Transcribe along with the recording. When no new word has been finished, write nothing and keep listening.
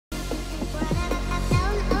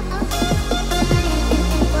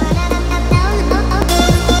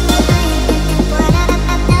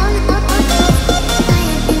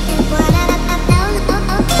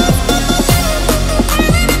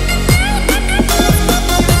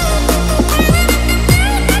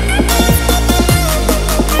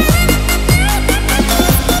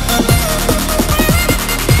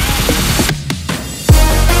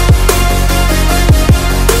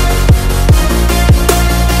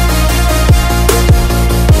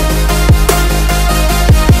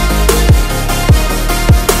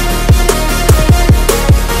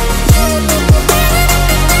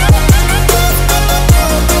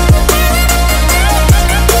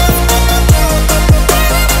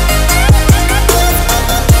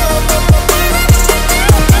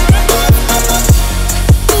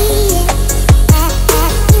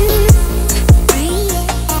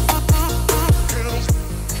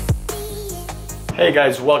Hey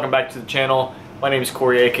guys, welcome back to the channel. My name is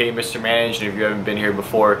Corey, aka Mr. Manage, and if you haven't been here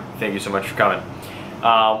before, thank you so much for coming.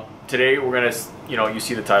 Today we're gonna, you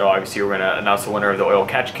see the title, obviously we're gonna announce the winner of the oil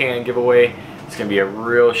catch can giveaway. It's gonna be a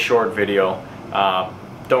real short video.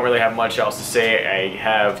 Don't really have much else to say. I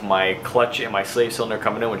have my clutch and my slave cylinder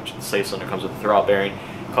coming in, which the slave cylinder comes with a throwout bearing.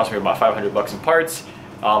 It cost me about 500 bucks in parts.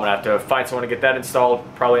 I'm gonna have to find someone to get that installed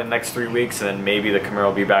probably in the next 3 weeks, and then maybe the Camaro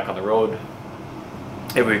will be back on the road.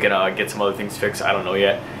 If we can get some other things fixed, I don't know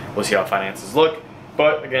yet. We'll see how finances look.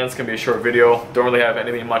 But again, it's gonna be a short video. Don't really have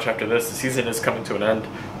anything much after this. The season is coming to an end,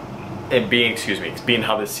 and being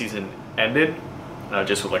how this season ended,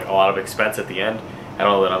 just with like a lot of expense at the end, I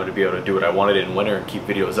don't know that I'm gonna be able to do what I wanted in winter and keep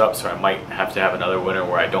videos up. So I might have to have another winter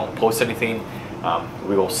where I don't post anything.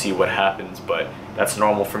 We will see what happens, but that's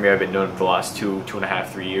normal for me. I've been doing it for the last 2.5,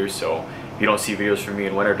 3 years. So if you don't see videos from me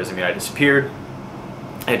in winter, it doesn't mean I disappeared.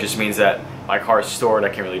 It just means that my car is stored. I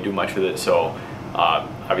can't really do much with it, so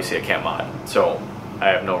obviously I can't mod. So I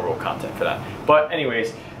have no real content for that. But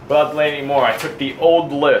anyways, without delaying anymore, I took the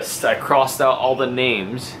old list. I crossed out all the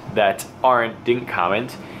names that didn't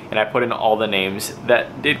comment, and I put in all the names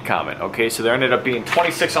that did comment. Okay, so there ended up being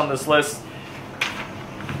 26 on this list.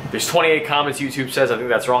 There's 28 comments, YouTube says. I think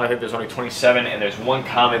that's wrong. I think there's only 27, and there's one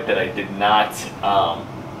comment that I did not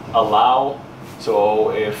allow.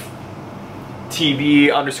 So if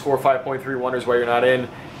TB_5.3 wonders why you're not in,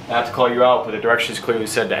 I have to call you out, but the directions clearly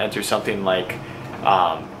said to enter something like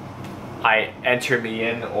I enter me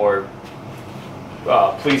in, or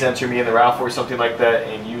please enter me in the raffle, or something like that,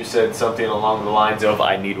 and you said something along the lines of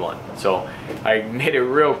I need one. So I made it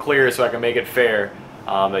real clear so I can make it fair,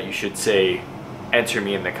 that you should say enter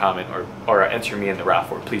me in the comment, or enter me in the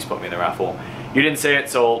raffle, or please put me in the raffle. You didn't say it,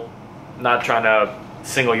 so not trying to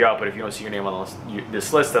single you out, but if you don't see your name on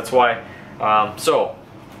this list, that's why. So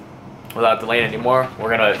without delaying anymore, we're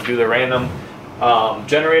gonna do the random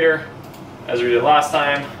generator as we did last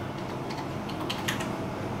time.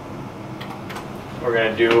 We're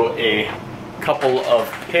gonna do a couple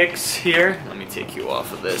of picks here. Let me take you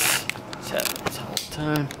off of this. It's happening this whole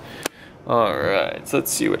time. All right, so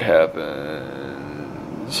let's see what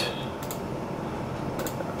happens.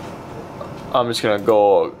 I'm just gonna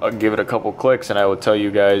go give it a couple clicks, and I will tell you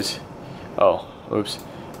guys. Oh, oops,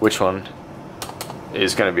 which one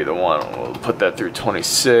is going to be the one. We'll put that through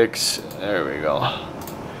 26. There we go.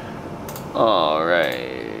 All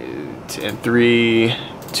right. In 3,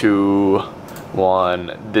 2,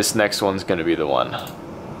 1. This next one's going to be the one.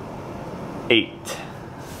 8.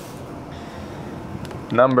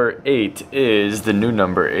 Number 8 is the new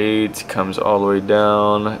number 8. Comes all the way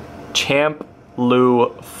down. Champ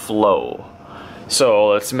Lou Flow. So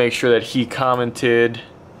let's make sure that he commented.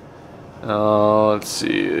 Let's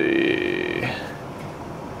see.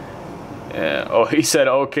 Yeah. Oh, he said,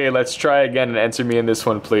 okay, let's try again and enter me in this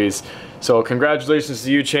one, please. So congratulations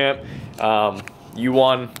to you, champ. You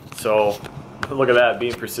won. So look at that,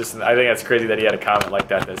 being persistent. I think that's crazy that he had a comment like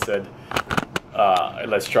that that said,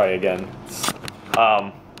 let's try again.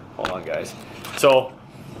 Hold on, guys. So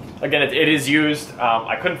again, it is used.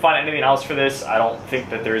 I couldn't find anything else for this. I don't think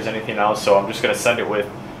that there is anything else, so I'm just going to send it with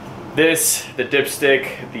this, the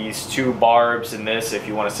dipstick, these 2 barbs, and this, if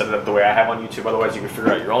you want to set it up the way I have on YouTube. Otherwise, you can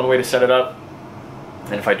figure out your own way to set it up.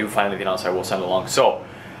 And if I do find anything else, I will send it along. So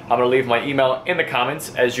I'm going to leave my email in the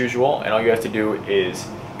comments as usual, and all you have to do is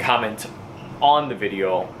comment on the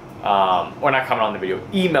video, or not comment on the video,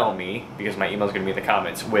 email me, because my email is going to be in the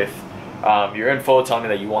comments, with your info, telling me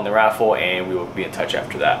that you won the raffle, and we will be in touch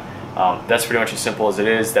after that. That's pretty much as simple as it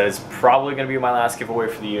is. That is probably going to be my last giveaway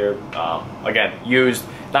for the year. Again, used,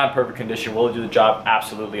 not in perfect condition. Will it do the job?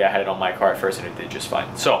 Absolutely. I had it on my car at first and it did just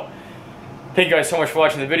fine. So thank you guys so much for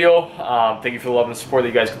watching the video. Thank you for the love and support that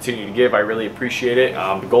you guys continue to give. I really appreciate it.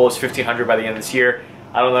 The goal is 1,500 by the end of this year.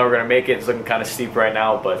 I don't know if we're going to make it. It's looking kind of steep right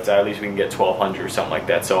now, but at least we can get 1,200 or something like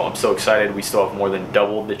that. So I'm so excited. We still have more than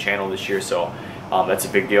doubled the channel this year. So that's a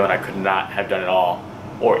big deal, and I could not have done it all,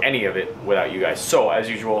 or any of it, without you guys. So as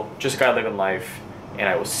usual, just gotta live in life, and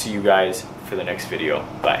I will see you guys for the next video.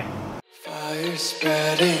 Bye. Fire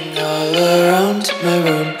spreading all around my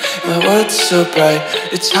room. My world's so bright,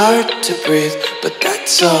 it's hard to breathe, but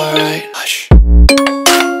that's alright. Hush.